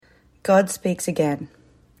God speaks again.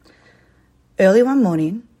 Early one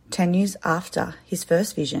morning, 10 years after his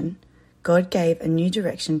first vision, God gave a new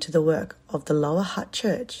direction to the work of the Lower Hutt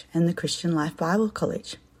Church and the Christian Life Bible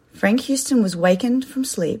College. Frank Houston was wakened from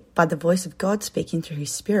sleep by the voice of God speaking through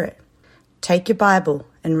his spirit. Take your Bible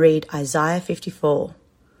and read Isaiah 54.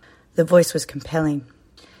 The voice was compelling.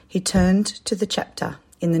 He turned to the chapter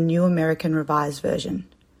in the New American Revised Version.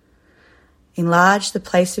 Enlarge the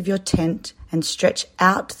place of your tent and stretch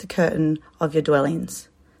out the curtain of your dwellings.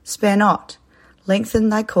 Spare not, lengthen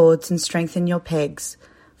thy cords and strengthen your pegs,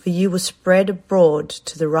 for you will spread abroad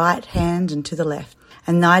to the right hand and to the left,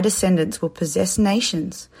 and thy descendants will possess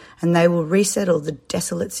nations, and they will resettle the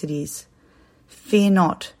desolate cities. Fear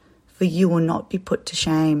not, for you will not be put to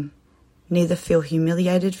shame, neither feel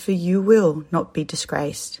humiliated, for you will not be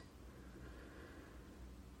disgraced.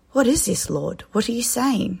 What is this, Lord? What are you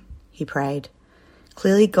saying? He prayed.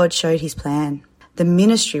 Clearly God showed his plan. The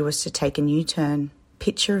ministry was to take a new turn.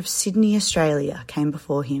 Picture of Sydney, Australia came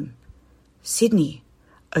before him. Sydney,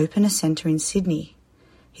 open a centre in Sydney.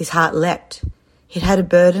 His heart leapt. He'd had a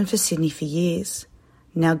burden for Sydney for years.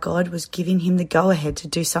 Now God was giving him the go-ahead to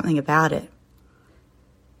do something about it.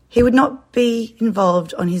 He would not be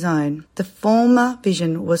involved on his own. The former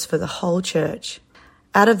vision was for the whole church.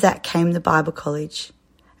 Out of that came the Bible College.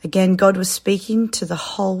 Again, God was speaking to the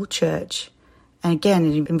whole church. And again,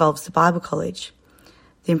 it involves the Bible College.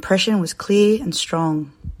 The impression was clear and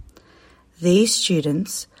strong. These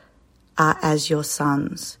students are as your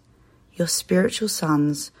sons, your spiritual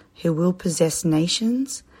sons who will possess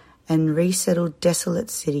nations and resettle desolate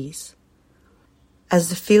cities. As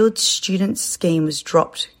the field students scheme was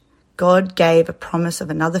dropped, God gave a promise of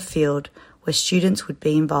another field where students would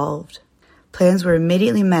be involved. Plans were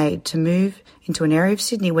immediately made to move into an area of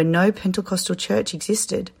Sydney where no Pentecostal church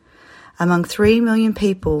existed. Among 3 million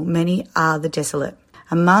people, many are the desolate.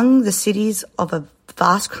 Among the cities of a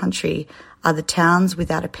vast country are the towns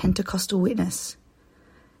without a Pentecostal witness.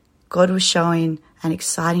 God was showing an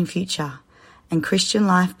exciting future, and Christian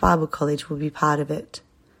Life Bible College will be part of it.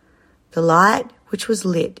 The light which was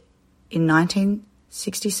lit in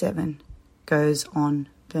 1967 goes on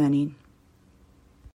burning.